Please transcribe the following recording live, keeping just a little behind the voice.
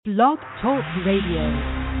Blog Talk Radio.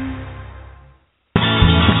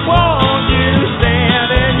 Won't you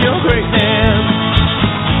stand in your greatness?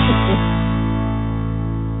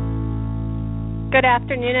 Good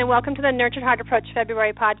afternoon and welcome to the Nurtured Heart Approach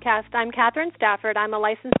February podcast. I'm Catherine Stafford. I'm a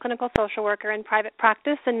licensed clinical social worker in private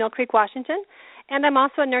practice in Mill Creek, Washington, and I'm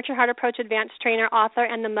also a Nurtured Heart Approach advanced trainer, author,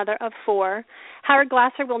 and the mother of 4. Howard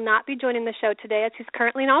Glasser will not be joining the show today as he's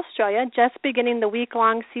currently in Australia, just beginning the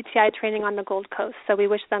week-long CTI training on the Gold Coast, so we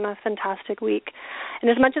wish them a fantastic week.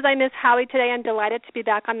 And as much as I miss Howie today, I'm delighted to be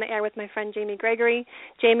back on the air with my friend Jamie Gregory.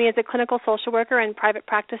 Jamie is a clinical social worker in private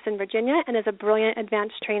practice in Virginia and is a brilliant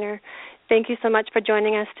advanced trainer. Thank you so much for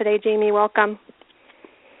joining us today, Jamie. Welcome.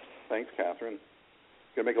 Thanks, Catherine.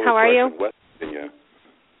 Make a How are you? West Virginia.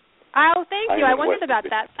 Oh, thank you. I wondered about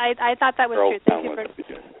that. I thought that was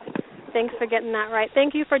true. Thanks for getting that right.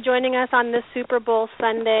 Thank you for joining us on this Super Bowl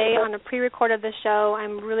Sunday on a pre-record of the show.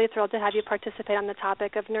 I'm really thrilled to have you participate on the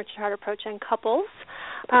topic of Nurtured Heart Approach and couples.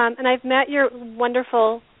 And I've met your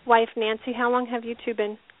wonderful wife, Nancy. How long have you two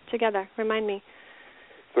been together? Remind me.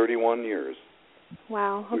 31 years.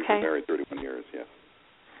 Wow, okay. We've been married 31 years, yes.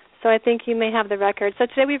 So I think you may have the record. So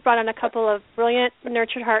today we've brought on a couple of brilliant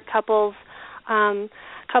Nurtured Heart couples,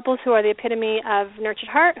 couples who are the epitome of Nurtured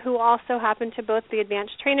Heart, who also happen to both be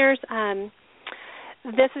advanced trainers.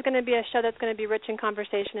 This is going to be a show that's going to be rich in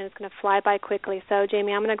conversation and it's going to fly by quickly. So,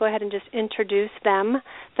 Jamie, I'm going to go ahead and just introduce them.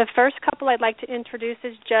 The first couple I'd like to introduce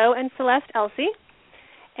is Joe and Celeste Elsey.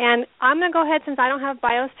 And I'm going to go ahead, since I don't have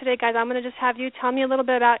bios today, guys, I'm going to just have you tell me a little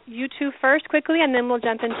bit about you two first quickly, and then we'll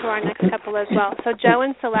jump into our next couple as well. So, Joe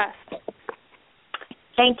and Celeste.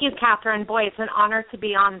 Thank you, Catherine. Boy, it's an honor to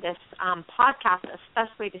be on this podcast,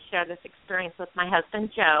 especially to share this experience with my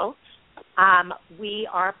husband, Joe. We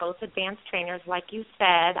are both advanced trainers, like you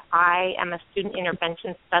said. I am a student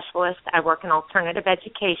intervention specialist. I work in alternative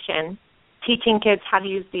education, teaching kids how to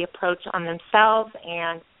use the approach on themselves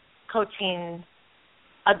and coaching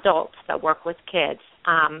adults that work with kids.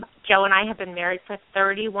 Joe and I have been married for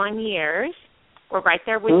 31 years. We're right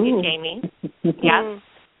there with you, Jamie. Yes.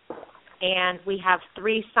 And we have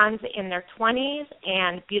 3 sons in their 20s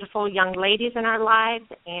and beautiful young ladies in our lives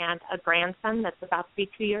and a grandson that's about to be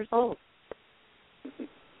 2 years old.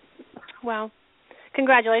 Wow.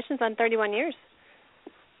 Congratulations on 31 years.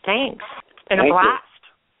 Thanks. It's been a blast.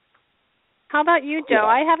 How about you, Joe?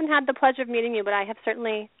 I haven't had the pleasure of meeting you, but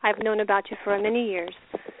I've known about you for many years.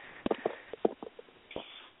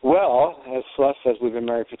 Well, as Celeste says, we've been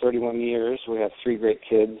married for 31 years. We have 3 great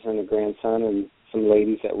kids and a grandson and some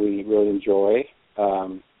ladies that we really enjoy.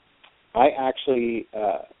 I actually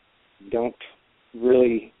don't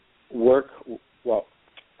really work,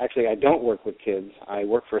 I don't work with kids. I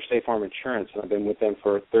work for State Farm Insurance, and I've been with them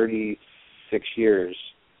for 36 years.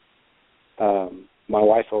 My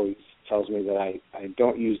wife always tells me that I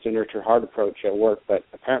don't use the Nurtured Heart approach at work, but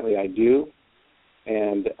apparently I do.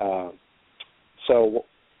 And so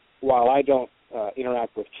while I don't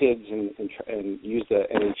interact with kids and use the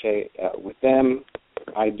NHA with them,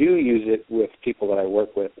 I do use it with people that I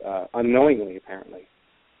work with unknowingly, apparently,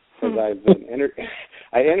 because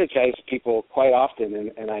I energize people quite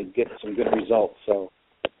often, and I get some good results. So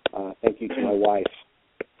thank you to my wife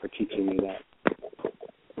for teaching me that.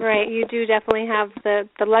 Right, you do definitely have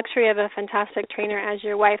the luxury of a fantastic trainer as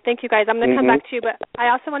your wife. Thank you, guys. I'm going to come back to you, but I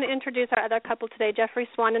also want to introduce our other couple today, Jeffrey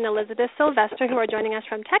Swan and Elizabeth Sylvester, who are joining us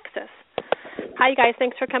from Texas. Hi, you guys.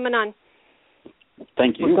 Thanks for coming on.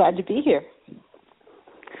 Thank you. We're glad to be here.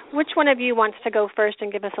 Which one of you wants to go first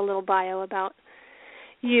and give us a little bio about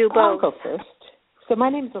you both? I'll go first. So my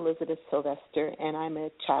name is Elizabeth Sylvester, and I'm a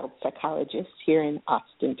child psychologist here in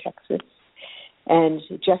Austin, Texas. And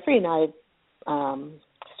Jeffrey and I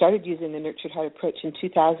started using the Nurtured Heart approach in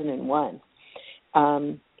 2001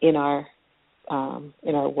 in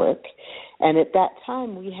our work. And at that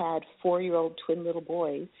time, we had 4-year-old twin little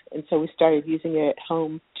boys, and so we started using it at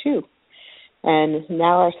home, too. And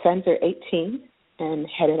now our sons are 18 and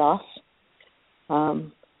headed off,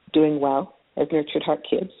 doing well as Nurtured Heart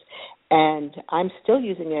kids. And I'm still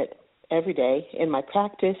using it every day in my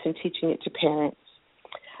practice and teaching it to parents,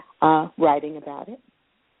 writing about it.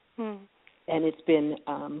 And it's been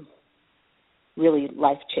really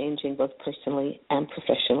life-changing, both personally and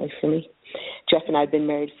professionally for me. Jeff and I have been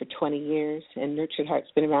married for 20 years, and Nurtured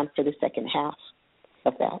Heart's been around for the second half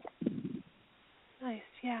of that. Nice,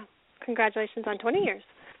 yeah. Congratulations on 20 years.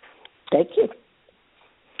 Thank you.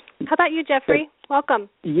 How about you, Jeffrey? Welcome.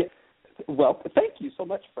 Yeah. Well, thank you so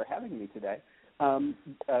much for having me today,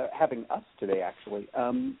 having us today, actually.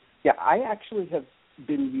 I actually have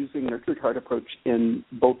been using Nurtured Heart approach in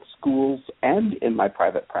both schools and in my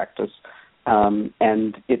private practice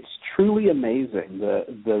And it's truly amazing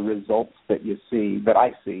the results that you see, that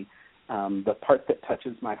I see. The part that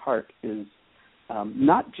touches my heart is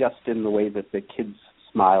not just in the way that the kids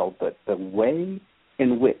smile, but the way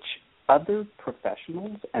in which other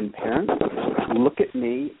professionals and parents look at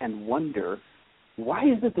me and wonder, why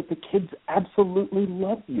is it that the kids absolutely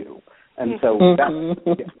love you? And so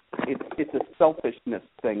it's a selfishness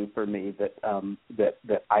thing for me that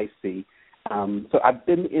I see. So I've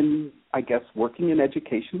been working in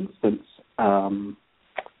education since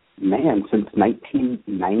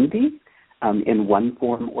 1990 in one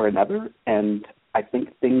form or another, and I think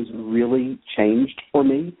things really changed for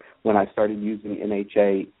me when I started using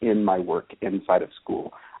NHA in my work inside of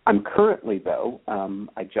school. I'm currently, though,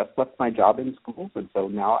 I just left my job in schools, and so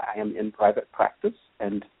now I am in private practice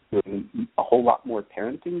and doing a whole lot more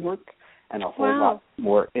parenting work and a whole lot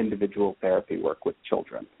more individual therapy work with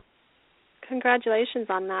children. Congratulations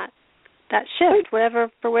on that shift, for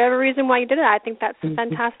whatever reason why you did it. I think that's a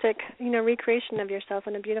fantastic, recreation of yourself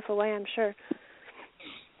in a beautiful way, I'm sure.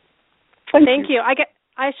 Thank you.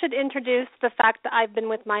 I should introduce the fact that I've been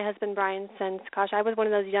with my husband, Brian, since, I was one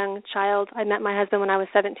of those young child. I met my husband when I was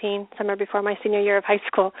 17, summer before my senior year of high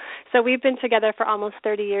school. So we've been together for almost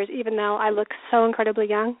 30 years, even though I look so incredibly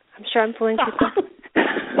young. I'm sure I'm fooling people.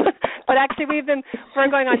 But actually, we're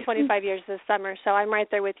going on 25 years this summer, so I'm right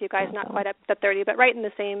there with you guys, not quite up to 30, but right in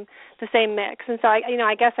the same mix. And so,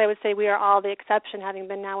 I guess I would say we are all the exception, having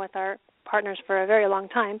been now with our partners for a very long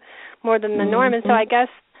time, more than the norm. And so I guess,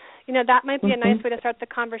 that might be a nice way to start the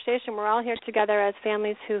conversation. We're all here together as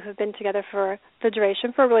families who have been together for the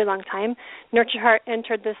duration for a really long time. Nurture Heart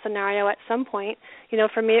entered this scenario at some point.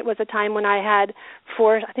 For me, it was a time when I had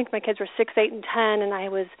I think my kids were 6, 8, and 10, and I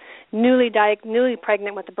was newly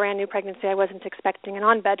pregnant with a brand new pregnancy I wasn't expecting and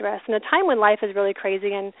on bed rest, and a time when life is really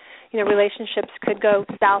crazy and, relationships could go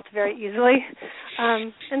south very easily.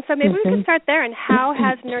 And so maybe we could start there. And how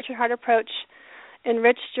has Nurture Heart approach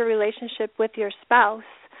enriched your relationship with your spouse?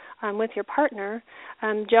 With your partner.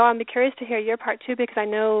 Joe, I'd be curious to hear your part too, because I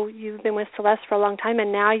know you've been with Celeste for a long time,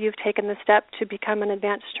 and now you've taken the step to become an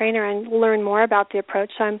advanced trainer and learn more about the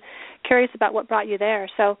approach. So I'm curious about what brought you there.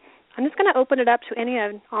 So I'm just going to open it up to any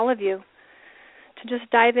and all of you to just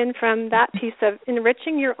dive in from that piece of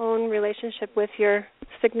enriching your own relationship with your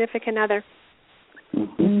significant other.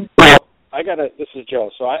 Well, this is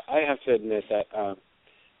Joe, so I have to admit that,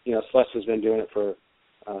 Celeste has been doing it for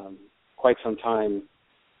quite some time.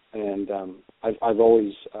 And I've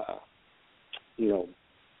always,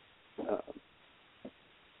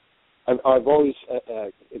 I've always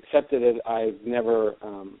accepted it. I never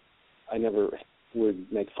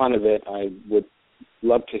would make fun of it. I would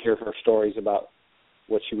love to hear her stories about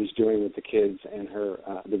what she was doing with the kids and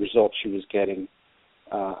the results she was getting.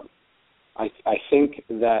 I think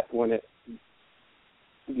that when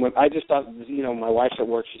I just thought, my wife's at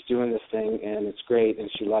work, she's doing this thing, and it's great, and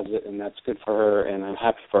she loves it, and that's good for her, and I'm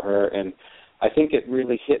happy for her. And I think it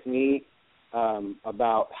really hit me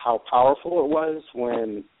about how powerful it was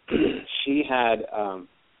when she had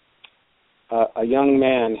a young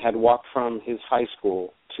man had walked from his high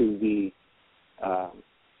school to the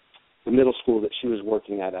middle school that she was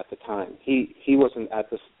working at the time. He wasn't at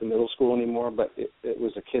the middle school anymore, but it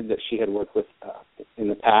was a kid that she had worked with in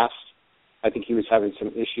the past. I think he was having some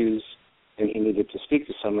issues, and he needed to speak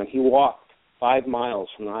to someone. He walked 5 miles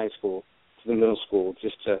from the high school to the middle school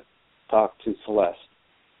just to talk to Celeste.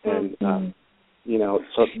 And, so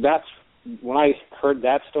that's, when I heard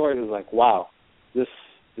that story, it was like, wow, this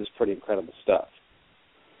is pretty incredible stuff.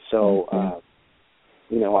 So, I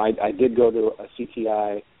did go to a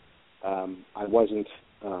CTI. I wasn't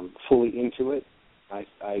fully into it.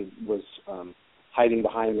 I was hiding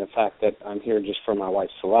behind the fact that I'm here just for my wife,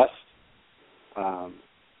 Celeste.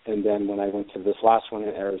 And then when I went to this last one in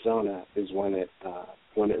Arizona is when it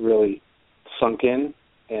really sunk in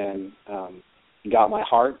and got my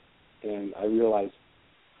heart, and I realized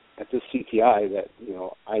at this CTI that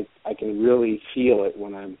I can really feel it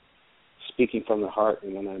when I'm speaking from the heart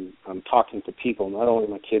and when I'm talking to people, not only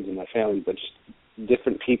my kids and my family, but just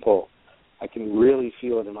different people. I can really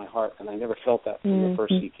feel it in my heart, and I never felt that from the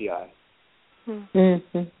first CTI.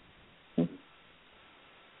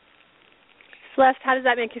 Celeste, how does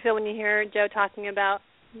that make you feel when you hear Joe talking about,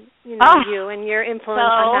 you and your influence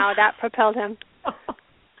on how that propelled him?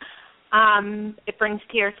 It brings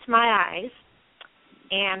tears to my eyes,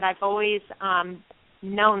 and I've always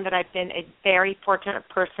known that I've been a very fortunate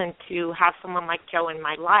person to have someone like Joe in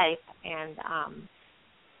my life, and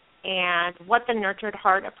what the Nurtured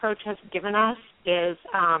Heart approach has given us is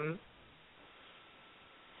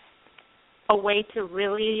a way to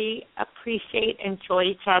really appreciate, enjoy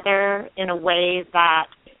each other in a way that,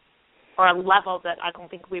 or a level that I don't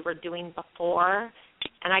think we were doing before.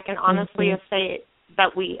 And I can honestly say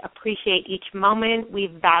that we appreciate each moment, we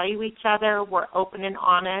value each other, we're open and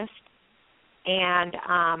honest, and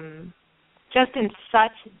just in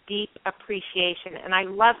such deep appreciation. And I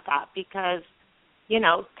love that because, you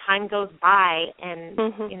know, time goes by and,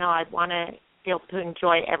 you know, I want to be able to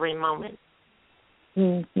enjoy every moment.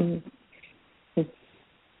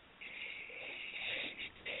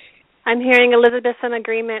 I'm hearing Elizabeth's in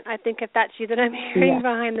agreement. I think if that's you that I'm hearing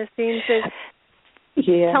behind the scenes is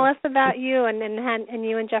tell us about you and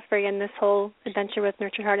you and Jeffrey and this whole adventure with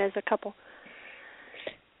Nurtured Heart as a couple.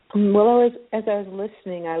 Well, as I was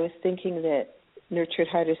listening, I was thinking that Nurtured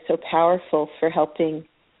Heart is so powerful for helping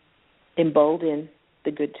embolden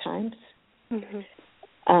the good times.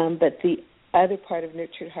 But the other part of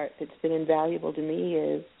Nurtured Heart that's been invaluable to me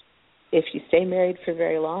is if you stay married for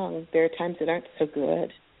very long, there are times that aren't so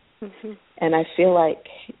good. And I feel like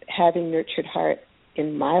having Nurtured Heart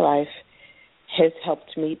in my life has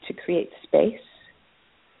helped me to create space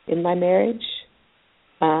in my marriage,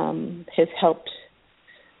 has helped,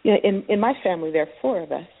 you know, in my family there are 4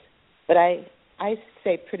 of us, but I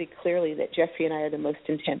say pretty clearly that Jeffrey and I are the most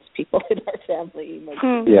intense people in our family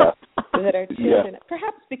emotionally. So that our children,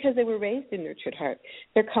 perhaps because they were raised in Nurtured Heart,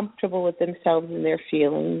 they're comfortable with themselves and their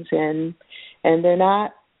feelings, and they're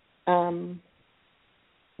not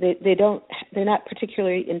they're not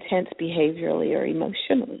particularly intense behaviorally or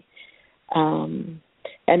emotionally. And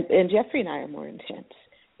Jeffrey and I are more intense.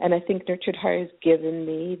 And I think Nurtured Heart has given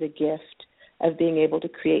me the gift of being able to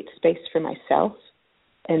create space for myself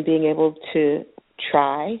and being able to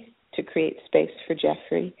try to create space for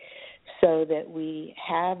Jeffrey so that we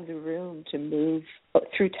have the room to move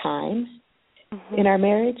through times in our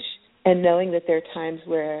marriage, and knowing that there are times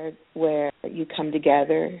where you come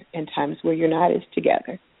together and times where you're not as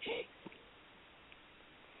together.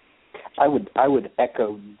 I would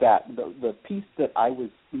echo that. The piece that I was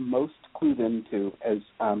most clued into, as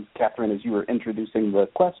Catherine, as you were introducing the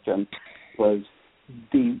question, was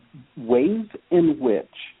the ways in which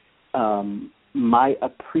my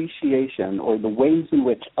appreciation, or the ways in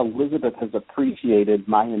which Elizabeth has appreciated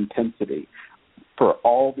my intensity for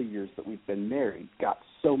all the years that we've been married, got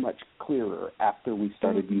so much clearer after we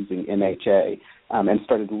started using NHA and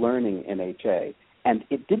started learning NHA. And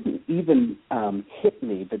it didn't even hit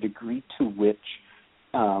me the degree to which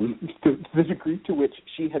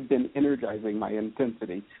she had been energizing my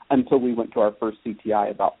intensity until we went to our first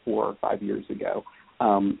CTI about 4 or 5 years ago.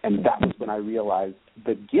 And that was when I realized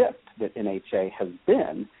the gift that NHA has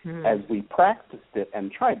been, as we practiced it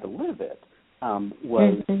and tried to live it,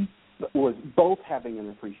 was both having an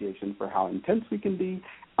appreciation for how intense we can be,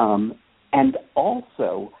 and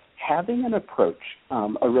also having an approach,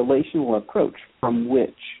 a relational approach from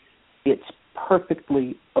which it's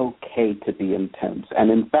perfectly okay to be intense.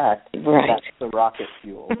 And in fact, that's the rocket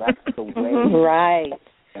fuel. That's the way.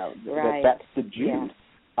 That's the juice.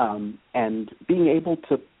 And being able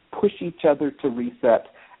to push each other to reset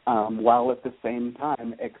while at the same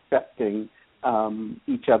time accepting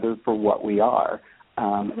each other for what we are.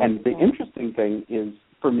 And the interesting thing is,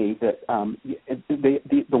 for me, that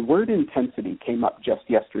the word intensity came up just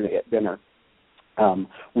yesterday at dinner. One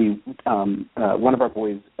of our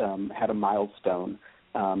boys had a milestone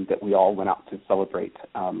that we all went out to celebrate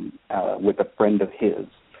with a friend of his.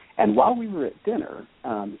 And while we were at dinner,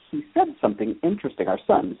 he said something interesting. Our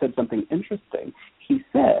son said something interesting. He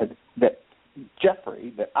said that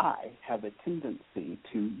Jeffrey, that I have a tendency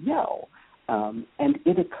to yell. And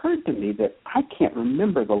it occurred to me that I can't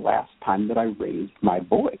remember the last time that I raised my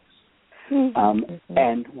voice.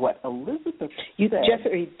 And what Elizabeth said...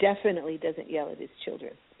 Jeffrey definitely doesn't yell at his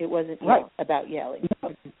children. It wasn't about yelling.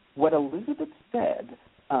 What Elizabeth said,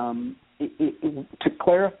 to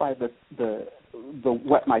clarify the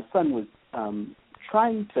what my son was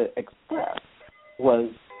trying to express, was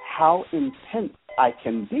how intense I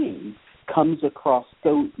can be comes across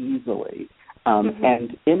so easily.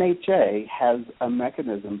 And NHA has a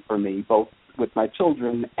mechanism for me, both with my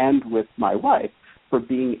children and with my wife, for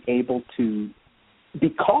being able to be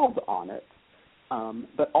called on it,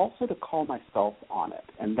 but also to call myself on it.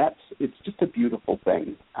 And it's just a beautiful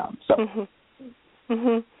thing.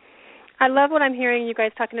 I love what I'm hearing you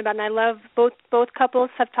guys talking about, and I love both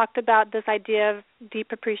couples have talked about this idea of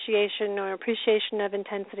deep appreciation or appreciation of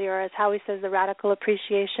intensity, or as Howie says, the radical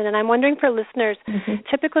appreciation. And I'm wondering for listeners,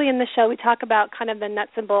 typically in the show we talk about kind of the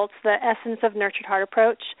nuts and bolts, the essence of Nurtured Heart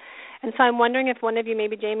approach. And so I'm wondering if one of you,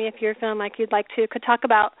 maybe Jamie, if you're feeling like you'd like to, could talk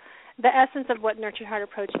about the essence of what Nurtured Heart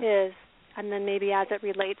approach is and then maybe as it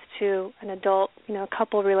relates to an adult,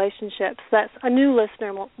 couple relationships. That's a new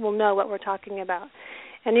listener will know what we're talking about.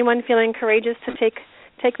 Anyone feeling courageous to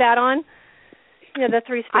take that on? The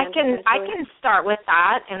 3 strands. I can start with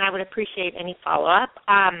that, and I would appreciate any follow-up.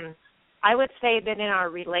 I would say that in our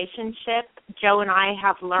relationship, Joe and I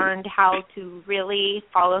have learned how to really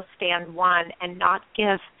follow stand 1 and not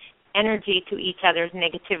give energy to each other's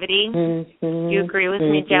negativity. Mm-hmm. Do you agree with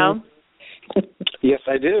me, Joe? Yes,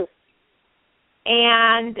 I do.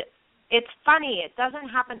 And it's funny, it doesn't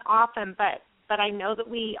happen often, but I know that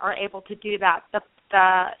we are able to do that.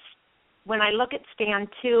 When I look at stand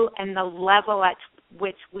 2 and the level at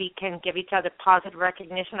which we can give each other positive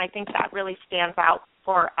recognition, I think that really stands out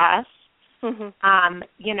for us. Mm-hmm.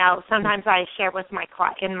 Sometimes I share with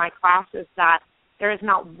in my classes that there is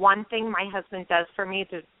not one thing my husband does for me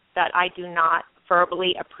that I do not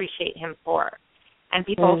verbally appreciate him for. And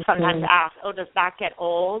people sometimes ask, does that get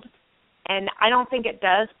old? And I don't think it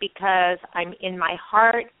does, because I'm in my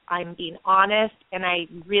heart, I'm being honest, and I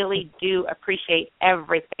really do appreciate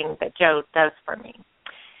everything that Joe does for me.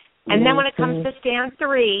 And then when it comes to stand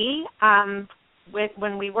 3,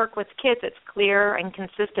 when we work with kids, it's clear and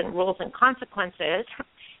consistent rules and consequences.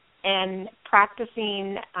 And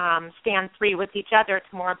practicing stand 3 with each other,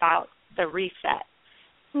 it's more about the reset.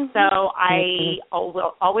 Mm-hmm. So I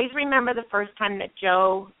will always remember the first time that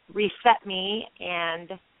Joe reset me,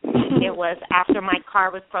 and it was after my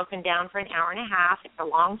car was broken down for an hour and a half. It's a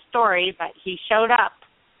long story, but he showed up,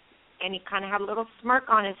 and he kind of had a little smirk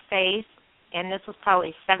on his face, and this was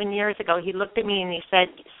probably 7 years ago. He looked at me and he said,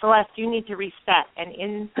 Celeste, you need to reset. And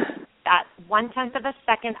in that 1/10 of a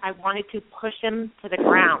second, I wanted to push him to the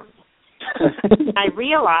ground. I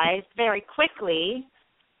realized very quickly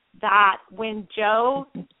that when Joe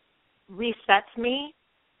resets me,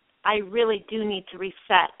 I really do need to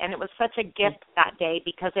reset. And it was such a gift that day,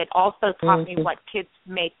 because it also taught me what kids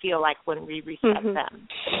may feel like when we reset them.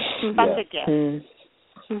 Such a gift.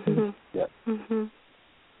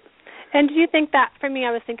 And do you think that, for me,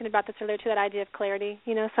 I was thinking about this earlier too, that idea of clarity.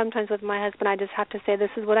 Sometimes with my husband, I just have to say,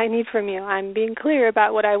 this is what I need from you. I'm being clear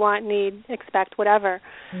about what I want, need, expect, whatever.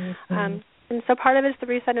 And so part of it is the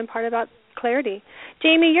reset and part about clarity.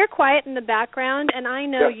 Jamie, you're quiet in the background, and I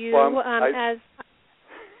know you as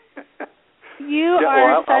you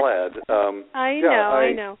are. I'll add.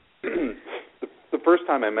 I know. The first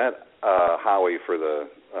time I met Howie for the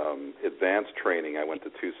advanced training, I went to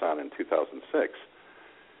Tucson in 2006.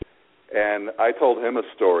 And I told him a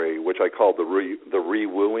story which I called the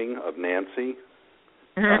re-wooing of Nancy,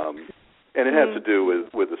 and it has to do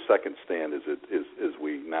with the second stand as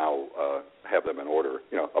we now have them in order.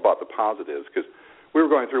 About the positives, because we were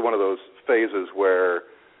going through one of those phases where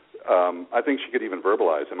I think she could even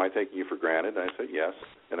verbalize, "Am I taking you for granted?" And I said yes,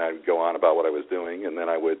 and I'd go on about what I was doing, and then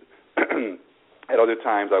I would. At other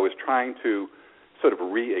times, I was trying to sort of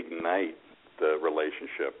reignite the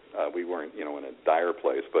relationship. We weren't, in a dire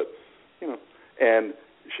place, but. And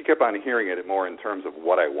she kept on hearing it more in terms of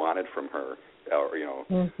what I wanted from her,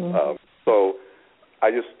 so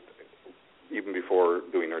I just, even before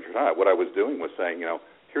doing Nurture Time, what I was doing was saying,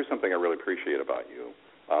 here's something I really appreciate about you.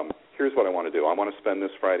 Here's what I want to do. I want to spend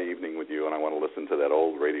this Friday evening with you, and I want to listen to that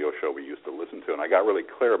old radio show we used to listen to. And I got really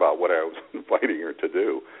clear about what I was inviting her to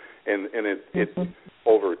do, and it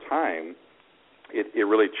over time, it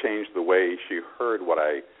really changed the way she heard what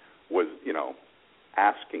I was,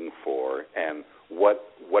 asking for, and what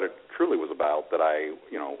it truly was about that I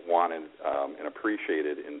wanted and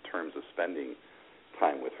appreciated in terms of spending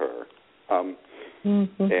time with her,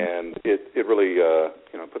 and it really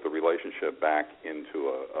put the relationship back into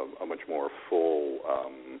a much more full,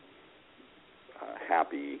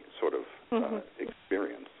 happy sort of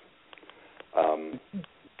experience.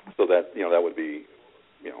 So that that would be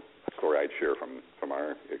a story I'd share from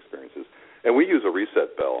our experiences. And we use a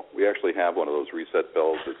reset bell. We actually have one of those reset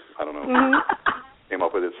bells. I don't know who came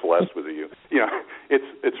up with it. Celeste, was it you?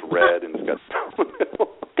 It's red and it's got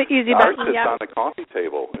the easy button. Ours sits on the coffee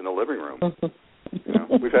table in the living room.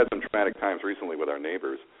 We've had some traumatic times recently with our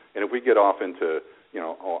neighbors, and if we get off into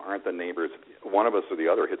aren't the neighbors, one of us or the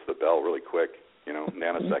other hits the bell really quick.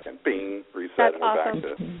 Nanosecond, bing, reset, That's and we're awesome.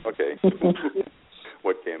 back to okay.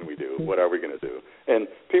 What can we do? What are we going to do? And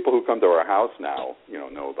people who come to our house now,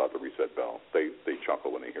 know about the reset bell. They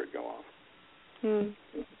chuckle when they hear it go off.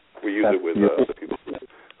 We use it with the people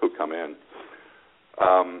who come in.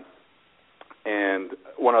 And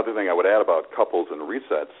one other thing I would add about couples and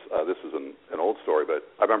resets, this is an old story, but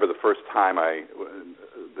I remember the first time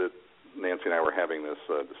that Nancy and I were having this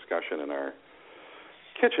discussion in our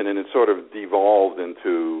kitchen, and it sort of devolved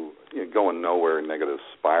into going nowhere, negative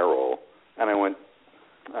spiral. And I went,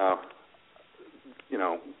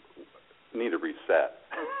 need a reset.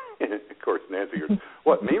 And of course, Nancy goes,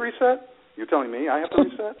 what, me reset? You're telling me I have to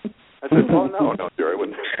reset? I said, well, no, dear, I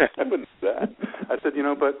wouldn't do that. I said,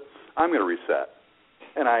 but I'm going to reset.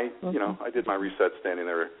 And I did my reset standing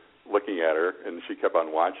there looking at her, and she kept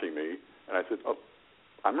on watching me. And I said, oh,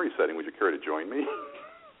 I'm resetting. Would you care to join me?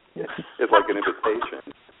 It's like an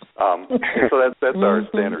invitation. And so that's our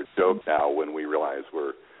standard joke now when we realize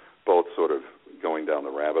we're both sort of going down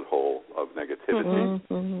the rabbit hole of negativity.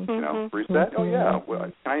 Reset? Oh, yeah.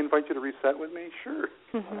 Well, can I invite you to reset with me? Sure.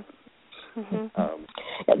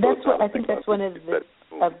 That's what I think. That's one of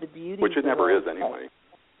the beauties. Which it never is anyway.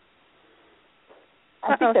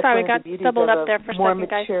 I think that's sorry, one of we the got doubled up there for a more second,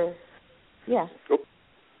 mature. guys. Yeah. Oh.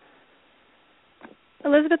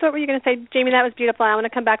 Elizabeth, what were you going to say? Jamie, that was beautiful. I want to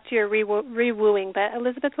come back to your re-wooing, but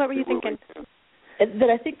Elizabeth, what were you thinking? That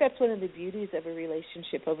I think that's one of the beauties of a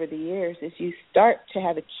relationship over the years is you start to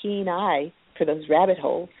have a keen eye for those rabbit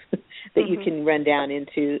holes that you can run down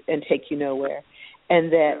into and take you nowhere.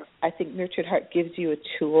 And that I think Nurtured Heart gives you a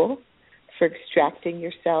tool for extracting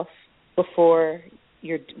yourself before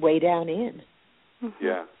you're way down in.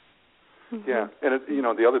 Yeah. Yeah. And,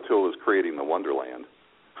 the other tool is creating the wonderland.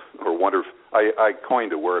 Or wonder. I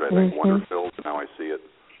coined a word, I think, wonder-filled, and now I see it.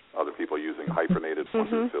 Other people using hyphenated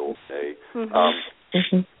wonder-filled day. And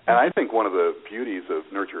I think one of the beauties of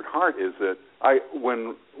Nurtured Heart is that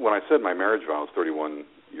when I said my marriage vows 32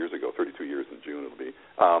 years in June it'll be,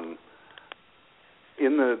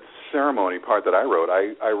 in the ceremony part that I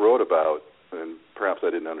wrote about, and perhaps I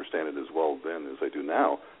didn't understand it as well then as I do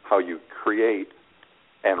now, how you create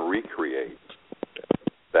and recreate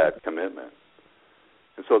that commitment.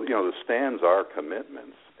 And so, the stands are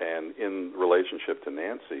commitments. And in relationship to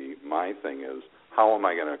Nancy, my thing is, how am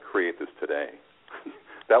I going to create this today?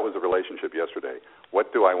 That was a relationship yesterday.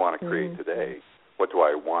 What do I want to create today? What do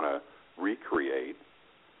I want to recreate?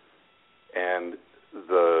 And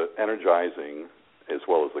the energizing, as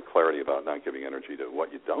well as the clarity about not giving energy to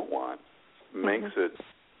what you don't want, makes it,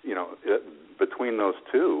 between those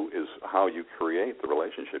two is how you create the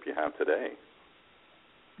relationship you have today.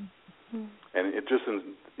 And it just,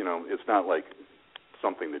 it's not like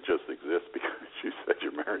something that just exists because you said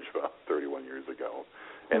your marriage vow 31 years ago,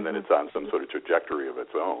 and then it's on some sort of trajectory of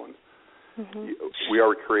its own. We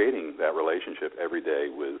are creating that relationship every day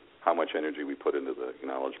with how much energy we put into the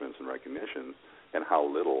acknowledgments and recognitions, and how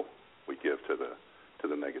little we give to the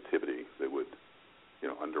negativity that would,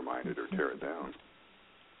 undermine it or tear it down.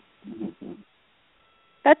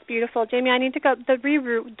 That's beautiful, Jamie. I need to go. The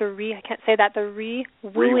re-wooing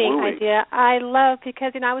idea I love,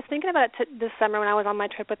 because I was thinking about it this summer when I was on my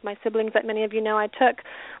trip with my siblings that many of you know I took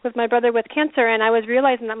with my brother with cancer, and I was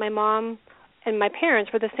realizing that my mom and my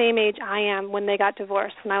parents were the same age I am when they got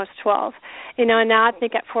divorced when I was 12. And now I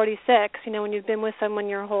think at 46, when you've been with someone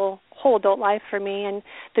your whole adult life for me, and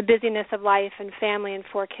the busyness of life and family and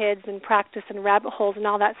 4 kids and practice and rabbit holes and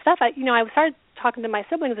all that stuff, I started talking to my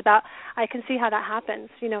siblings about, I can see how that happens,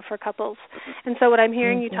 for couples. And so what I'm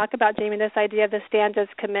hearing you talk about, Jamie, this idea of the stand as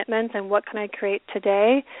commitments and what can I create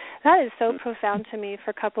today, that is so profound to me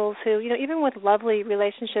for couples who, even with lovely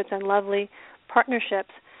relationships and lovely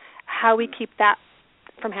partnerships, how we keep that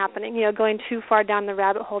from happening, going too far down the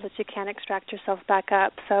rabbit hole that you can't extract yourself back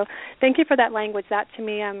up. So thank you for that language. That to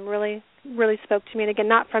me really, really spoke to me. And again,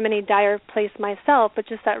 not from any dire place myself, but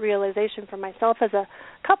just that realization for myself as a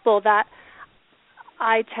couple that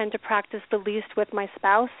I tend to practice the least with my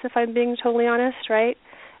spouse, if I'm being totally honest, right?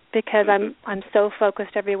 Because I'm so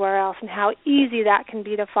focused everywhere else, and how easy that can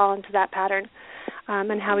be to fall into that pattern.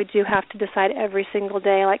 And how we do have to decide every single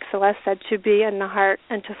day, like Celeste said, to be in the heart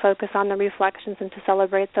and to focus on the reflections and to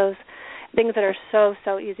celebrate those things that are so,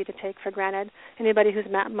 so easy to take for granted. Anybody who's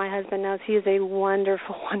met my husband knows he is a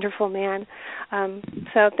wonderful, wonderful man.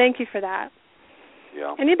 So thank you for that.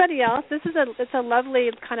 Yeah. Anybody else? It's a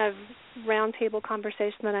lovely kind of round table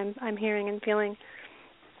conversation that I'm hearing and feeling.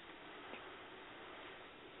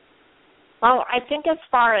 Well, I think as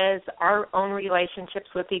far as our own relationships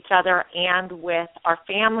with each other and with our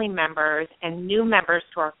family members and new members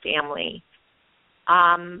to our family,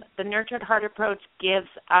 the Nurtured Heart approach gives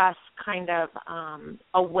us kind of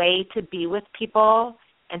a way to be with people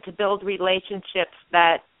and to build relationships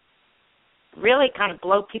that really kind of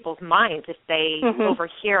blow people's minds if they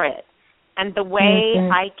overhear it. And the way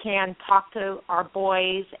I can talk to our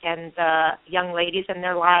boys and the young ladies in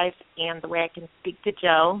their lives, and the way I can speak to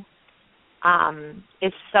Joe,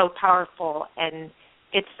 is so powerful, and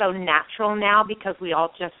it's so natural now because we all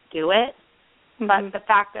just do it. But the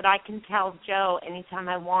fact that I can tell Joe anytime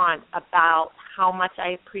I want about how much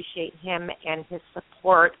I appreciate him and his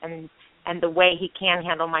support and and the way he can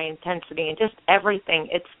handle my intensity and just everything.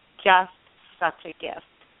 It's just such a gift.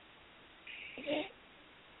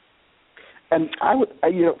 And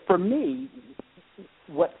for me,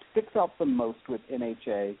 what sticks out the most with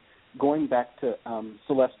NHA, going back to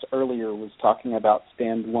Celeste earlier was talking about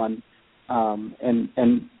stand one, for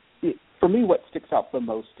me what sticks out the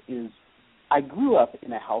most is I grew up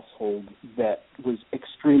in a household that was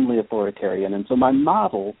extremely authoritarian, and so my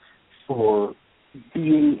model for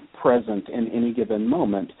being present in any given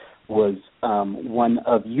moment was one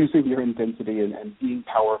of using your intensity and being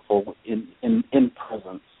powerful in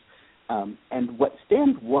presence. And what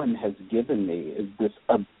stand one has given me is this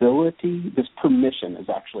ability, this permission is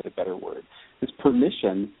actually a better word, this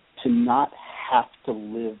permission to not have to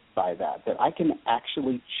live by that I can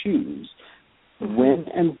actually choose when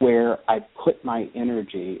and where I put my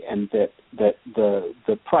energy, and that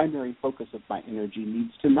the primary focus of my energy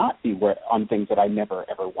needs to not be on things that I never,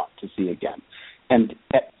 ever want to see again. And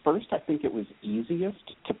at first, I think it was easiest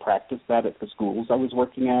to practice that at the schools I was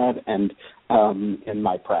working at and in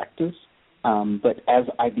my practice. But as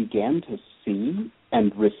I began to see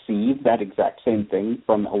and receive that exact same thing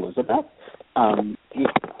from Elizabeth,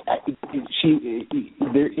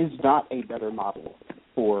 there is not a better model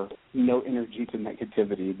for no energy to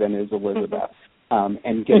negativity than is Elizabeth.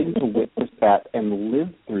 And getting to witness that and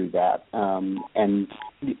live through that, and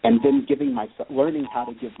then learning how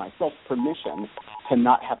to give myself permission to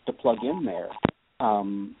not have to plug in there,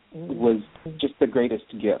 was just the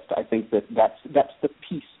greatest gift. I think that's the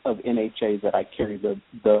piece of NHA that I carry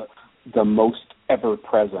the most ever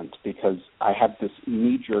present, because I have this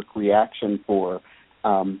knee-jerk reaction for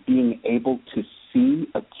being able to see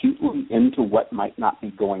acutely into what might not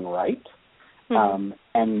be going right.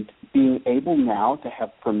 And being able now to have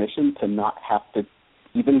permission to not have to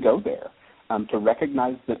even go there, to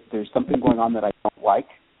recognize that there's something going on that I don't like,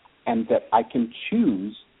 and that I can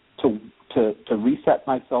choose to reset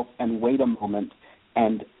myself and wait a moment,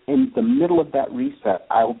 and in the middle of that reset,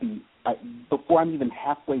 before I'm even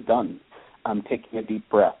halfway done taking a deep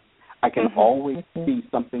breath, I can always see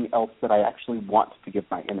something else that I actually want to give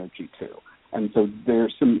my energy to. And so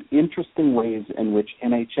there's some interesting ways in which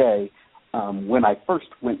NHA, when I first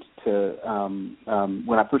went to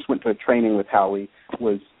a training with Howie,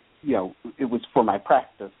 was, it was for my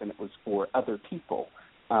practice and it was for other people.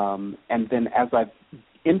 And then as I've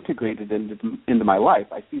integrated into my life,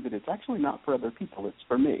 I see that it's actually not for other people; it's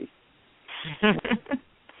for me.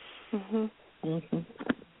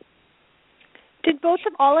 Did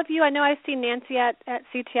all of you, I know I've seen Nancy at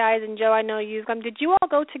CTIs, and Joe, I know you've gone, did you all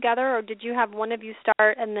go together, or did you have one of you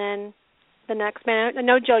start and then the next man? I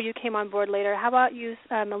know, Joe, you came on board later. How about you,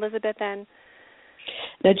 Elizabeth, and?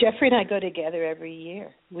 No, Jeffrey and I go together every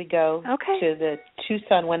year. We go to the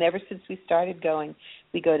Tucson one. Ever since we started going,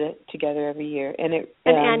 we go together every year. And an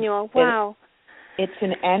annual, wow. It's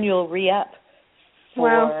an annual re-up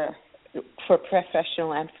for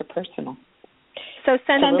professional and for personal. So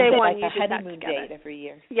send on day one, you do that honeymoon date every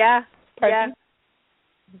year. Yeah. Pardon?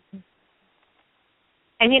 Yeah.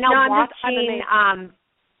 And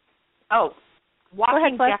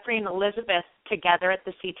watching Jeffrey and Elizabeth together at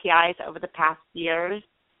the CTIs over the past years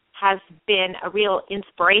has been a real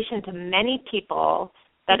inspiration to many people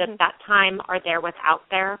that at that time are there without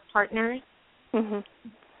their partners.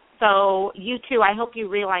 So you two, I hope you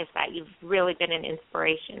realize that. You've really been an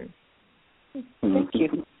inspiration. Thank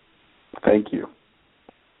you. Thank you.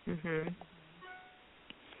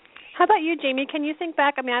 How about you, Jamie? Can you think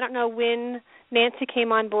back? I mean, I don't know when Nancy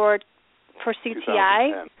came on board for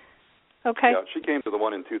CTI. 2010. Okay. Yeah, she came to the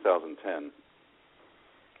one in 2010.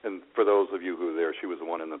 And for those of you who were there, she was the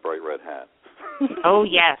one in the bright red hat. Oh,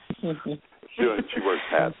 yes. She wears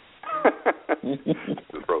hats.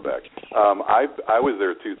 The throwback. I was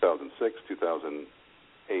there 2006,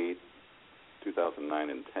 2008, 2009,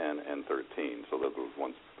 and 10, and 13. So those were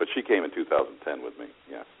ones. But she came in 2010 with me,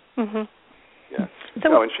 yes. Yeah.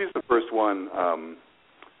 And she's the first one,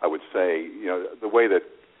 I would say,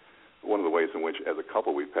 one of the ways in which, as a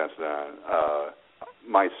couple, we've passed it on.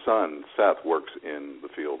 My son, Seth, works in the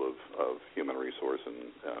field of human resource,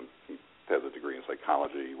 and he has a degree in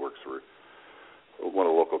psychology. He works for one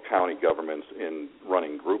of the local county governments in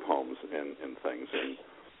running group homes and things.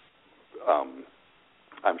 And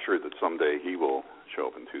I'm sure that someday he will show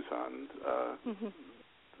up in Tucson.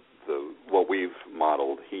 What we've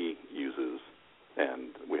modeled, he uses,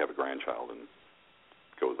 and we have a grandchild and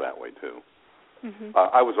goes that way too.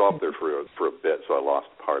 I was off there for a bit, so I lost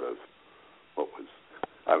part of what was.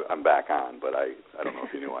 I'm back on, but I don't know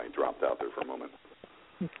if you knew I dropped out there for a moment.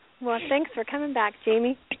 Well, thanks for coming back,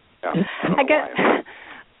 Jamie. Yeah, I guess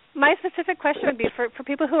My specific question would be for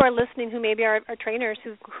people who are listening who maybe are trainers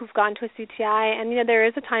who've gone to a CTI, and there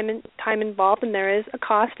is a time involved and there is a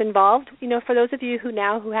cost involved. For those of you who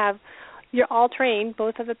you're all trained,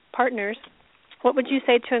 both of the partners, what would you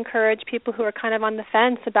say to encourage people who are kind of on the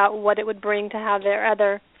fence about what it would bring to have their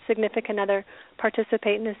other significant other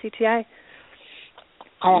participate in the CTI?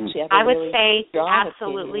 I actually have a really strong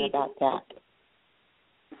absolutely opinion about that.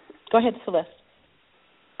 Go ahead, Celeste.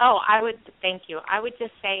 Oh, thank you. I would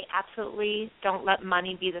just say absolutely don't let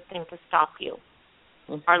money be the thing to stop you.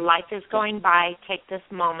 Mm-hmm. Our life is going by. Take this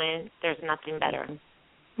moment. There's nothing better.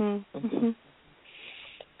 Mm-hmm.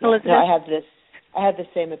 Elizabeth? I have the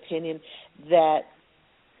same opinion that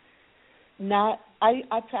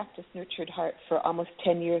I practiced Nurtured Heart for almost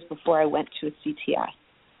 10 years before I went to a CTI.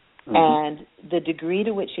 Mm-hmm. And the degree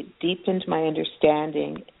to which it deepened my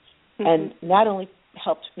understanding and not only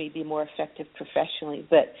helped me be more effective professionally,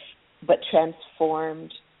 but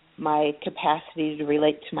transformed my capacity to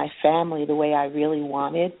relate to my family the way I really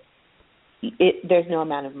wanted. There's no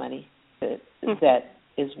amount of money that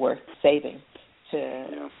is worth saving to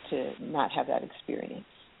not have that experience.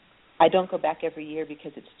 I don't go back every year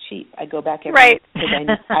because it's cheap. I go back every year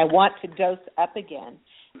because I want to dose up again,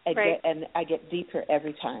 and I get deeper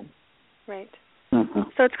every time. Right. Mm-hmm.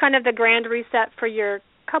 So it's kind of the grand reset for your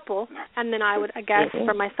couple, and then I guess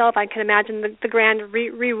for myself, I can imagine the grand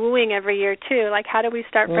re-wooing every year too. Like, how do we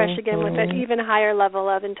start fresh again with an even higher level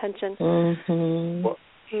of intention? Mm-hmm. Well,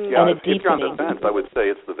 yeah, if you're on the fence, I would say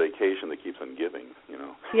it's the vacation that keeps on giving.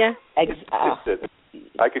 Yeah. I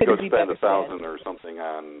could go spend $1,000 or something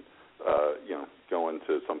on, going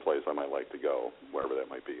to some place I might like to go, wherever that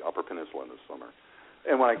might be, Upper Peninsula in the summer.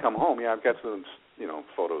 And when I come home, I've got some,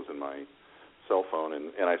 photos in my cell phone,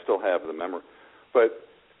 and I still have the memory. But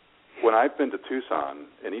when I've been to Tucson,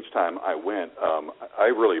 and each time I went, I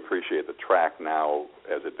really appreciate the track now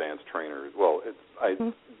as advanced trainers. Well,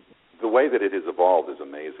 the way that it has evolved is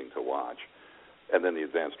amazing to watch. And then the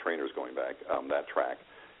advanced trainers going back, that track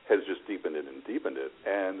has just deepened it.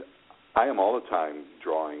 And I am all the time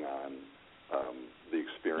drawing on the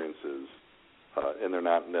experiences, and they're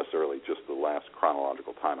not necessarily just the last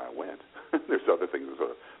chronological time I went. There's other things that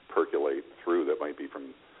sort of percolate through that might be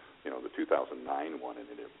from, the 2009 one, and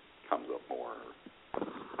it comes up more.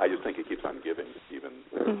 I just think it keeps on giving,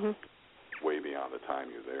 even way beyond the time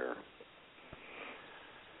you're there.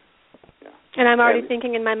 Yeah. And I'm already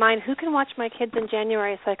thinking in my mind, who can watch my kids in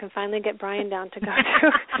January so I can finally get Brian down to go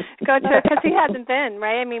to it, because he hasn't been,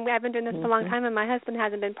 right? I mean, I've been doing this for a long time, and my husband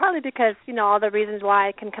hasn't been, partly because, all the reasons why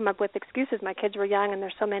I can come up with excuses. My kids were young, and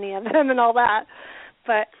there's so many of them and all that.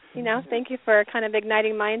 But, thank you for kind of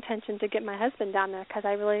igniting my intention to get my husband down there, because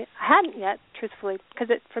I hadn't yet, truthfully, because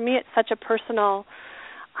for me it's such a personal,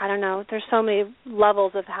 I don't know, there's so many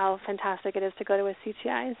levels of how fantastic it is to go to a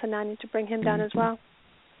CTI, and so now I need to bring him down as well.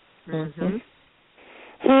 Mm-hmm.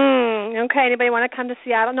 Okay, anybody want to come to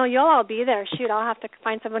Seattle? No, you'll all be there. Shoot, I'll have to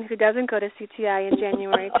find someone who doesn't go to CTI in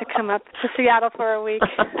January to come up to Seattle for a week.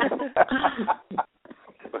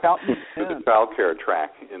 There's a child care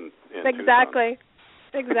track in Exactly. Tucson.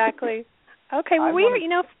 Exactly. Okay, well,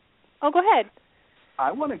 go ahead.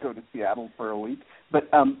 I want to go to Seattle for a week, but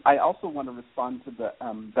I also want to respond to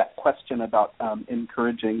that question about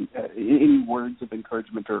encouraging, any words of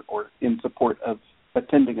encouragement or in support of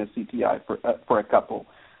attending a CTI for a couple.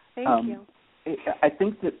 Thank you. I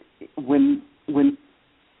think that when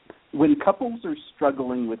couples are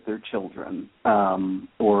struggling with their children, and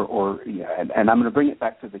I'm going to bring it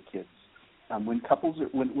back to the kids.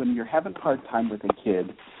 When you're having a hard time with a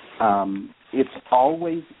kid, it's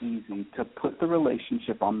always easy to put the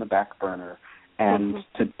relationship on the back burner and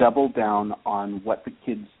to double down on what the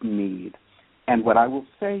kids need. And what I will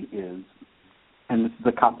say is, and this is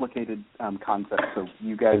a complicated concept, so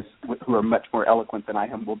you guys who are much more eloquent than I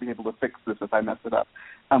am will be able to fix this if I mess it up.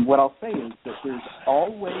 What I'll say is that there's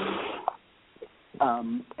always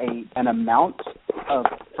an amount of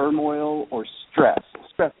turmoil or stress.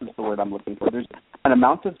 Stress is the word I'm looking for. There's an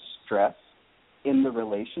amount of stress in the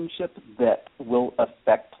relationship that will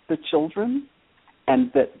affect the children,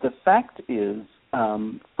 and that the fact is,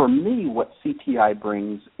 for me, what CTI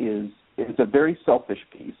brings is a very selfish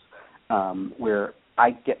piece, where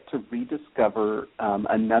I get to rediscover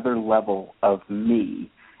another level of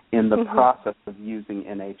me in the process of using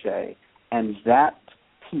NHA, and that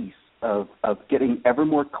piece of getting ever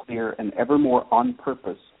more clear and ever more on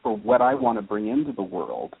purpose for what I want to bring into the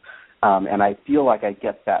world, and I feel like I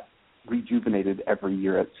get that rejuvenated every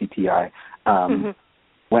year at CTI.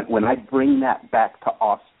 When I bring that back to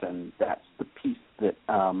Austin, that's the piece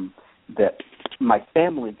that my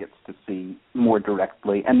family gets to see more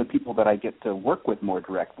directly and the people that I get to work with more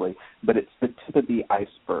directly, but it's the tip of the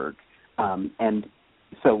iceberg. And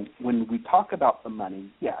so when we talk about the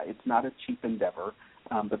money, yeah, it's not a cheap endeavor,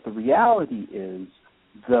 but the reality is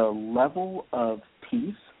the level of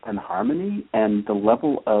peace and harmony and the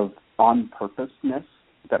level of on-purposeness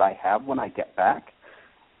that I have when I get back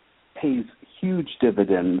pays huge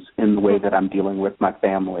dividends in the way that I'm dealing with my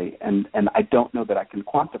family, and I don't know that I can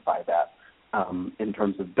quantify that in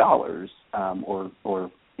terms of dollars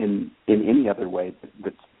or in any other way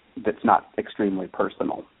that's not extremely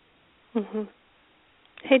personal. Mm-hmm.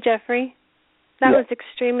 Hey, Jeffrey, that was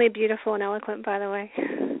extremely beautiful and eloquent, by the way.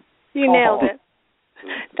 You nailed it.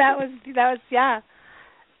 That was yeah.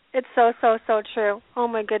 It's so true. Oh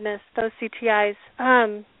my goodness, those CTIs.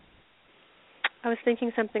 I was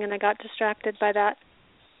thinking something and I got distracted by that.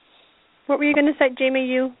 What were you going to say, Jamie?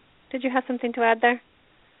 Did you have something to add there?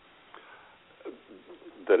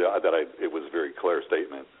 It was a very clear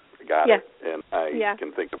statement. Got it. And I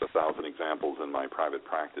can think of 1,000 examples in my private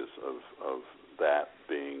practice of that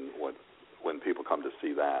being when people come to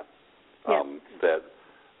see that, that,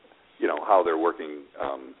 how they're working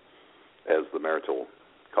as the marital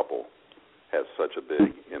couple has such a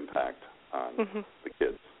big impact on the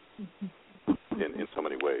kids in so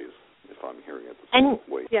many ways, if I'm hearing it the same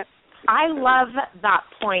way. Yeah. I love that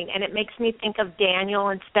point, and it makes me think of Daniel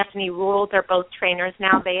and Stephanie Rule. They're both trainers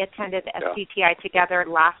now. They attended SCTI together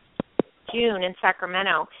last June in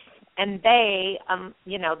Sacramento, and they,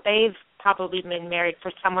 they've probably been married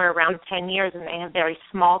for somewhere around 10 years, and they have very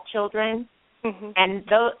small children. And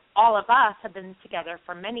all of us have been together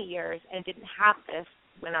for many years and didn't have this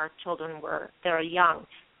when our children were very young.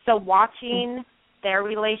 So watching their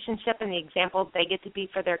relationship and the example they get to be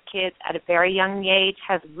for their kids at a very young age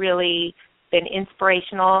has really been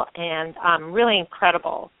inspirational and really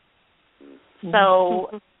incredible.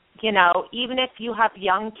 So, even if you have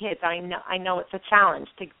young kids, I know it's a challenge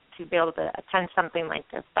to be able to attend something like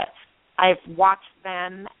this, but I've watched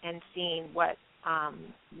them and seen what a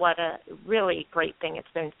really great thing it's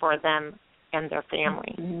been for them and their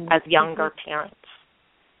family as younger parents.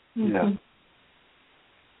 Yeah.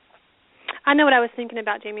 I know what I was thinking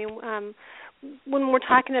about, Jamie. When we're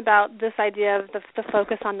talking about this idea of the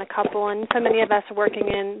focus on the couple, and so many of us are working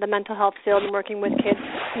in the mental health field and working with kids,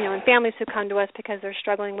 and families who come to us because they're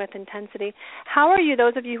struggling with intensity, how are you,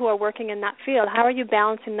 those of you who are working in that field, how are you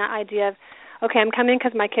balancing that idea of, okay, I'm coming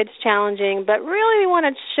because my kid's challenging, but really we want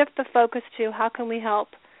to shift the focus to how can we help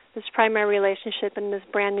this primary relationship in this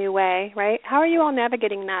brand new way, right? How are you all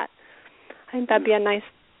navigating that? I think that'd be a nice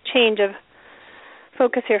change of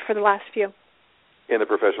focus here for the last few. In a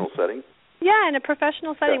professional setting? Yeah, in a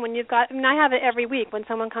professional setting when you've got, I have it every week when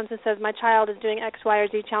someone comes and says, my child is doing X, Y, or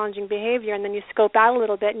Z challenging behavior, and then you scope out a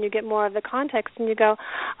little bit and you get more of the context and you go,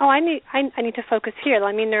 oh, I need to focus here.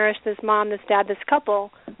 Let me nourish this mom, this dad, this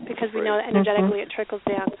couple, because we know that energetically it trickles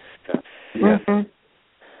down. Yeah.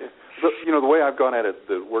 The way I've gone at it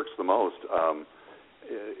that works the most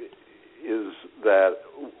is that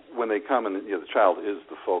when they come and the child is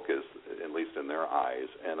the focus, at least in their eyes,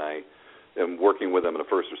 and I am working with them in a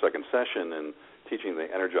first or second session and teaching the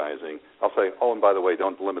energizing, I'll say, oh, and by the way,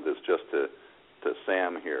 don't limit this just to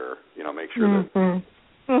Sam here. Make sure that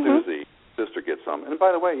Susie, sister, gets some. And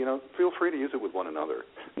by the way, feel free to use it with one another.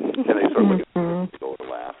 And they sort of look at me or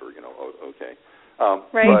laugh or, okay.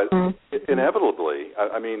 Right. But inevitably,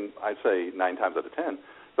 I'd say 9 times out of 10,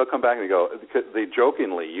 they'll come back and go, because they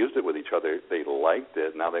jokingly used it with each other, they liked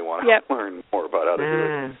it, now they want to learn more about how to do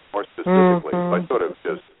it more specifically. So I sort of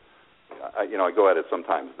just, I go at it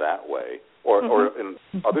sometimes that way. Or in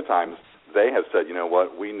other times, they have said, you know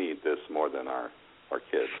what, we need this more than our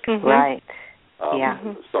kids. Right.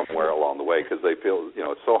 Somewhere along the way, because they feel,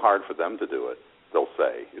 it's so hard for them to do it, they'll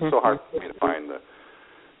say. It's so hard for me to find the,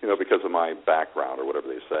 because of my background or whatever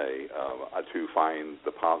they say, to find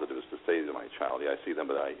the positives to say to my child. Yeah, I see them,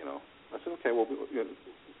 but I said, okay, well,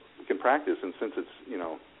 we can practice, and since it's,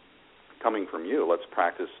 coming from you, let's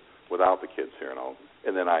practice without the kids here,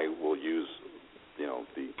 and then I will use,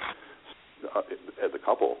 the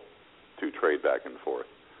couple to trade back and forth.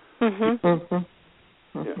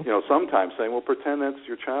 Sometimes saying, well, pretend that's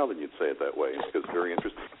your child, and you'd say it that way, because very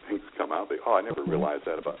interesting things come out. I never realized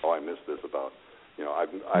that about, I missed this about,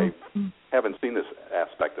 I haven't seen this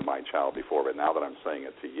aspect of my child before, but now that I'm saying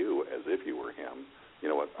it to you as if you were him,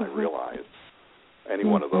 I realize any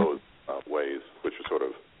one of those ways, which are sort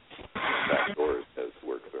of backdoors, has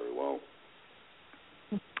worked very well.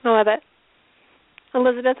 I love it.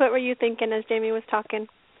 Elizabeth, what were you thinking as Jamie was talking?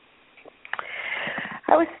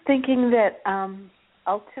 I was thinking that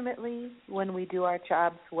ultimately when we do our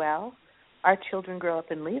jobs well, our children grow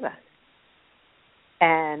up and leave us.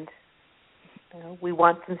 And we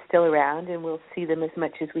want them still around, and we'll see them as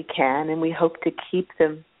much as we can, and we hope to keep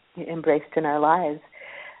them embraced in our lives.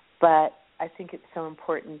 But I think it's so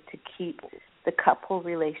important to keep the couple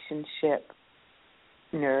relationship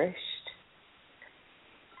nourished,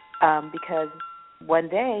 because one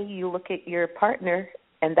day you look at your partner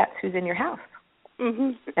and that's who's in your house.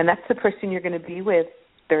 Mm-hmm. And that's the person you're going to be with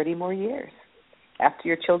 30 more years after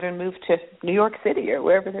your children move to New York City or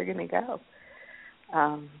wherever they're going to go.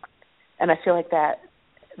 And I feel like that,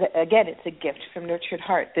 again, it's a gift from Nurtured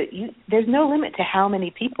Heart, that there's no limit to how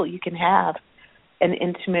many people you can have an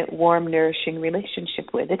intimate, warm, nourishing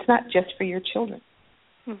relationship with. It's not just for your children.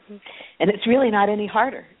 Mm-hmm. And it's really not any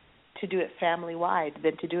harder to do it family-wide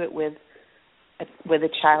than to do it with a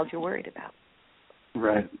child you're worried about.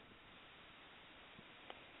 Right.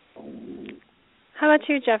 How about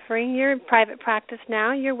you, Jeffrey? You're in private practice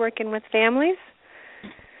now. You're working with families.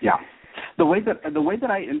 Yeah. The way that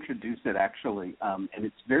I introduce it, actually, and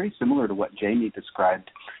it's very similar to what Jamie described,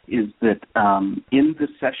 is that in the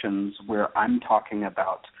sessions where I'm talking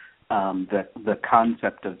about the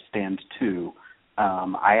concept of stand 2,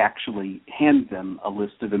 I actually hand them a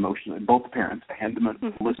list of both parents, I hand them a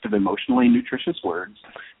list of emotionally nutritious words,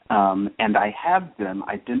 and I have them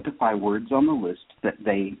identify words on the list that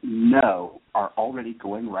they know are already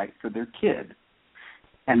going right for their kid.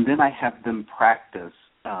 And then I have them practice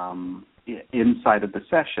inside of the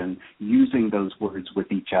session using those words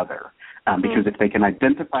with each other. Because if they can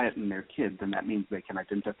identify it in their kid, then that means they can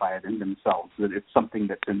identify it in themselves, that it's something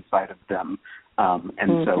that's inside of them.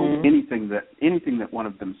 And so anything that one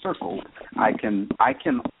of them circled, I can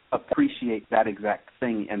appreciate that exact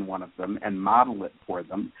thing in one of them and model it for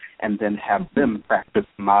them, and then have them practice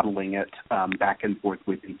modeling it back and forth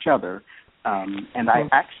with each other. And I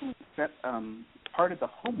actually set part of the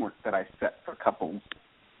homework that I set for couples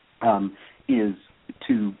is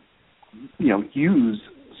to use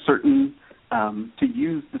certain to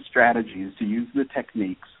use the strategies, to use the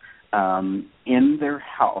techniques in their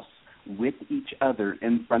house with each other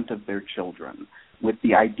in front of their children, with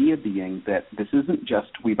the idea being that this isn't just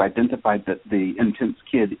we've identified that the intense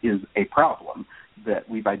kid is a problem, that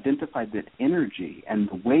we've identified that energy and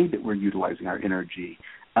the way that we're utilizing our energy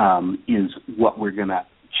is what we're going to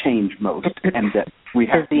change most, and that we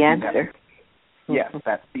have to the answer. Yes,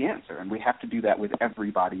 that's the answer, and we have to do that with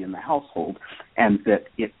everybody in the household, and that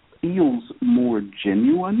it feels more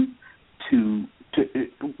genuine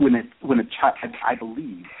when a child. I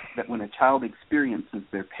believe that when a child experiences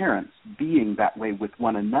their parents being that way with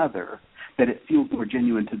one another, that it feels more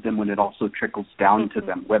genuine to them when it also trickles down to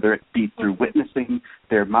them, whether it be through witnessing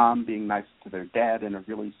their mom being nice to their dad in a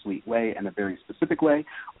really sweet way and a very specific way,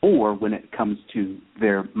 or when it comes to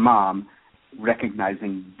their mom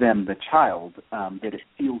recognizing them, the child, that it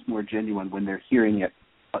feels more genuine when they're hearing it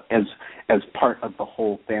as part of the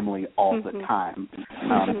whole family all the time.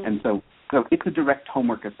 And so it's a direct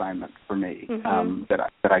homework assignment for me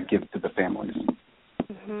that I give to the families.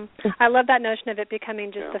 I love that notion of it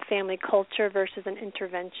becoming just a family culture versus an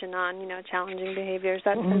intervention on, challenging behaviors.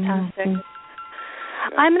 That's fantastic.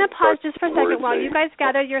 I'm going to pause just for a second while you guys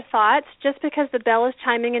gather your thoughts, just because the bell is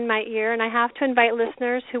chiming in my ear, and I have to invite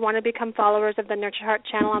listeners who want to become followers of the Nurtured Heart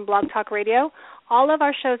channel on Blog Talk Radio. All of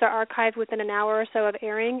our shows are archived within an hour or so of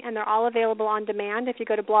airing, and they're all available on demand if you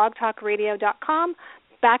go to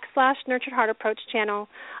blogtalkradio.com/Nurtured Heart Approach channel.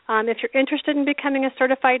 If you're interested in becoming a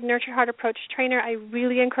certified Nurtured Heart Approach trainer, I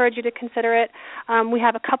really encourage you to consider it. We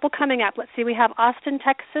have a couple coming up. Let's see, we have Austin,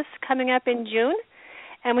 Texas coming up in June,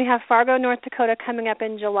 and we have Fargo, North Dakota coming up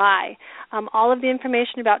in July. All of the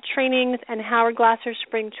information about trainings and Howard Glasser's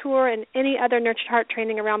Spring Tour and any other Nurtured Heart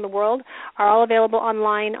training around the world are all available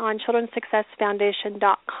online on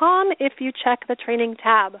childrensuccessfoundation.com if you check the training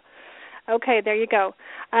tab. Okay, there you go.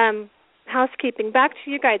 Housekeeping. Back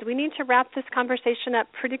to you guys. We need to wrap this conversation up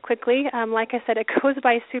pretty quickly. Like I said, it goes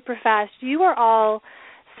by super fast. You are all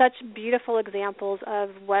such beautiful examples of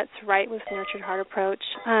what's right with Nurtured Heart Approach.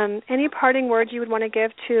 Any parting words you would want to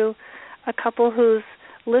give to a couple who's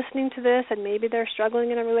listening to this and maybe they're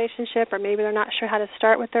struggling in a relationship or maybe they're not sure how to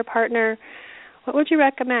start with their partner? What would you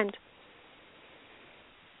recommend?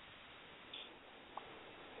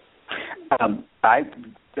 I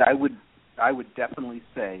would definitely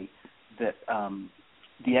say that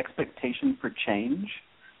the expectation for change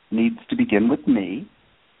needs to begin with me,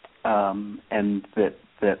 and that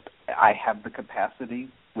I have the capacity,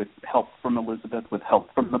 with help from Elizabeth, with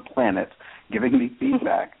help from the planet, giving me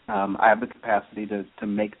feedback, I have the capacity to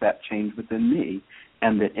make that change within me,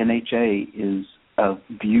 and that NHA is a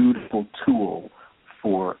beautiful tool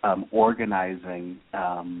for organizing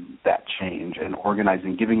that change and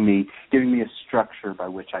organizing, giving me a structure by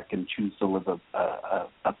which I can choose to live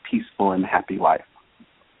a peaceful and happy life.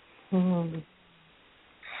 Mm-hmm.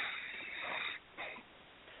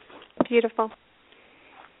 Beautiful.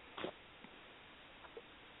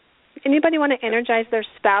 Anybody want to energize their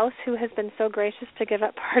spouse who has been so gracious to give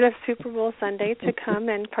up part of Super Bowl Sunday to come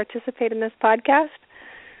and participate in this podcast?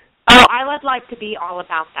 Oh, I would like to be all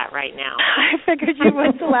about that right now. I figured you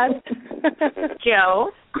would, Celeste.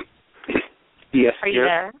 Joe? Yes, are you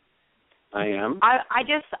there? I am.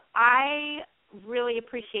 I really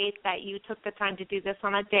appreciate that you took the time to do this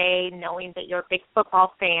on a day, knowing that you're a big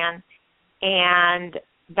football fan, and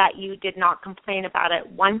that you did not complain about it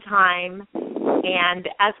one time. And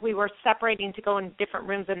as we were separating to go in different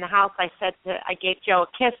rooms in the house, I gave Joe a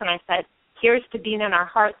kiss, and I said, "Here's to being in our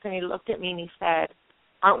hearts." And he looked at me and he said,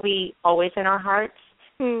 "Aren't we always in our hearts?"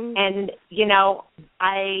 Mm. And,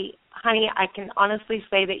 honey, I can honestly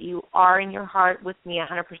say that you are in your heart with me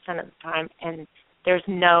 100% of the time, and there's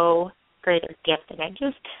no greater gift. And I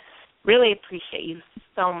just really appreciate you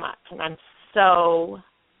so much, and I'm so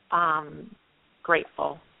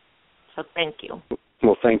grateful. So thank you.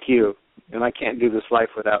 Well, thank you. And I can't do this life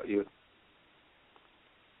without you.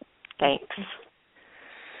 Thanks.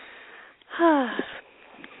 All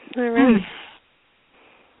right.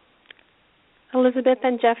 Elizabeth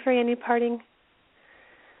and Jeffrey, any parting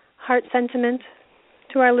heart sentiment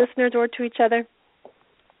to our listeners or to each other?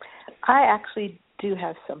 I actually do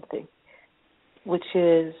have something, which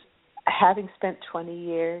is having spent 20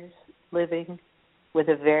 years living with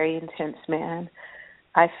a very intense man,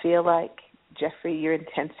 I feel like, Jeffrey, your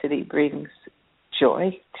intensity brings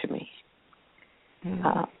joy to me.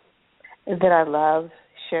 That I love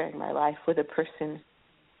sharing my life with a person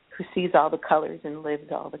who sees all the colors and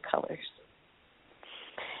lives all the colors.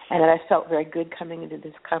 And that I felt very good coming into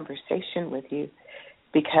this conversation with you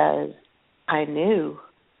because I knew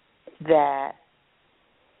that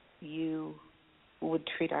you would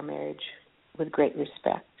treat our marriage with great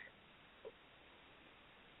respect.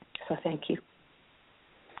 So thank you.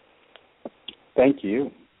 Thank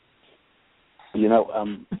you.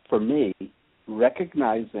 For me,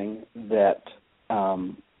 recognizing that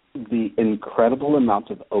the incredible amount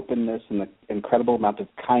of openness and the incredible amount of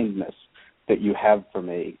kindness that you have for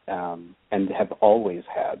me and have always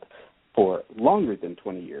had for longer than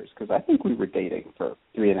 20 years, because I think we were dating for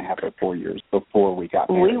 3.5 or 4 years before we got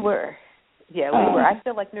married. We were. Yeah, we were. I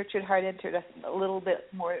feel like Nurtured Heart entered us a little bit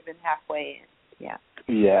more than halfway in. Yeah.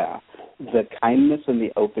 Yeah. The kindness and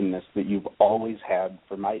the openness that you've always had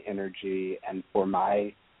for my energy and for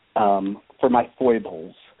my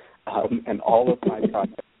foibles and all of my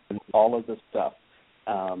projects and all of the stuff.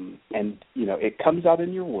 It comes out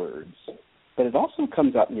in your words, but it also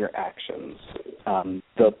comes out in your actions.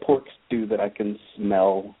 The pork stew that I can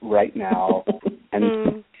smell right now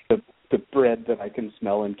and the bread that I can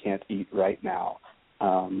smell and can't eat right now.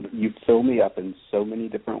 You fill me up in so many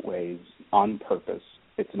different ways on purpose.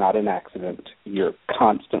 It's not an accident. You're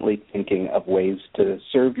constantly thinking of ways to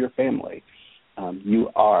serve your family.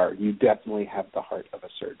 You definitely have the heart of a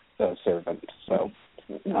servant. So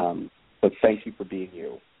thank you for being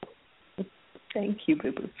you. Thank you,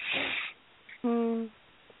 Boo-Boo.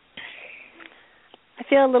 I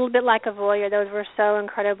feel a little bit like a voyeur. Those were so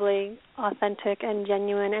incredibly authentic and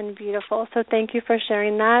genuine and beautiful. So thank you for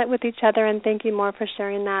sharing that with each other, and thank you more for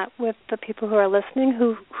sharing that with the people who are listening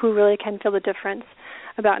who really can feel the difference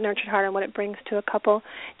about Nurtured Heart and what it brings to a couple.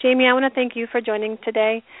 Jamie, I want to thank you for joining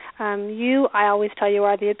today. I always tell you,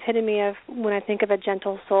 are the epitome of, when I think of a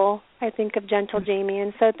gentle soul, I think of gentle Jamie.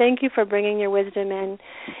 And so thank you for bringing your wisdom and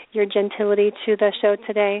your gentility to the show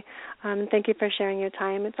today. Thank you for sharing your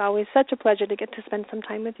time. It's always such a pleasure to get to spend some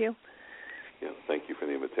time with you. Yeah, thank you for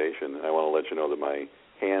the invitation. And I want to let you know that my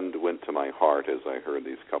hand went to my heart as I heard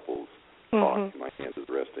these couples talk. My hand is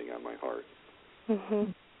resting on my heart.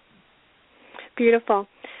 Mm-hmm. Beautiful.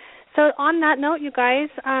 So on that note, you guys,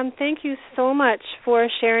 thank you so much for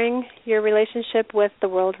sharing your relationship with the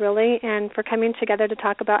world, really, and for coming together to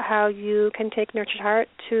talk about how you can take Nurtured Heart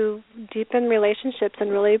to deepen relationships in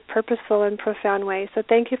really purposeful and profound ways. So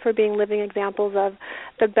thank you for being living examples of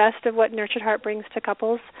the best of what Nurtured Heart brings to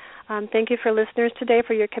couples. Thank you for listeners today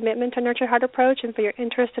for your commitment to Nurtured Heart approach and for your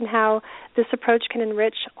interest in how this approach can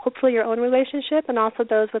enrich, hopefully, your own relationship and also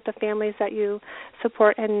those with the families that you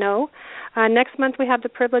support and know. Next month, we have the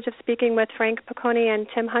privilege of speaking with Frank Piccone and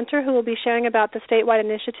Tim Hunter, who will be sharing about the statewide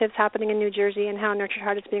initiatives happening in New Jersey and how Nurtured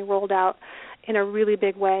Heart is being rolled out in a really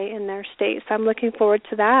big way in their state. So I'm looking forward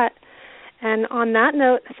to that. And on that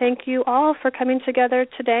note, thank you all for coming together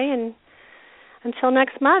today, and until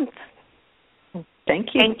next month. Thank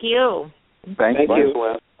you. Thank you. Thank Bye, you.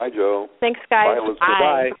 Celeste. Bye, Joe. Thanks, guys. Bye, Elizabeth.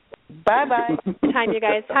 Bye. Bye-bye. Time, you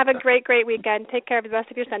guys. Have a great, great weekend. Take care of the rest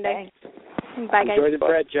of your Sunday. Bye, guys. Enjoy the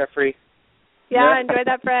bread, Jeffrey. Yeah, enjoy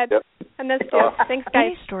that bread. Yep. And this too. Thanks, guys.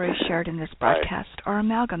 Any stories shared in this broadcast are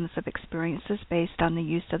amalgams of experiences based on the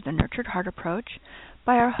use of the Nurtured Heart approach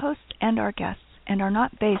by our hosts and our guests, and are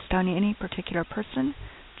not based on any particular person,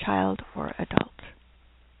 child, or adult.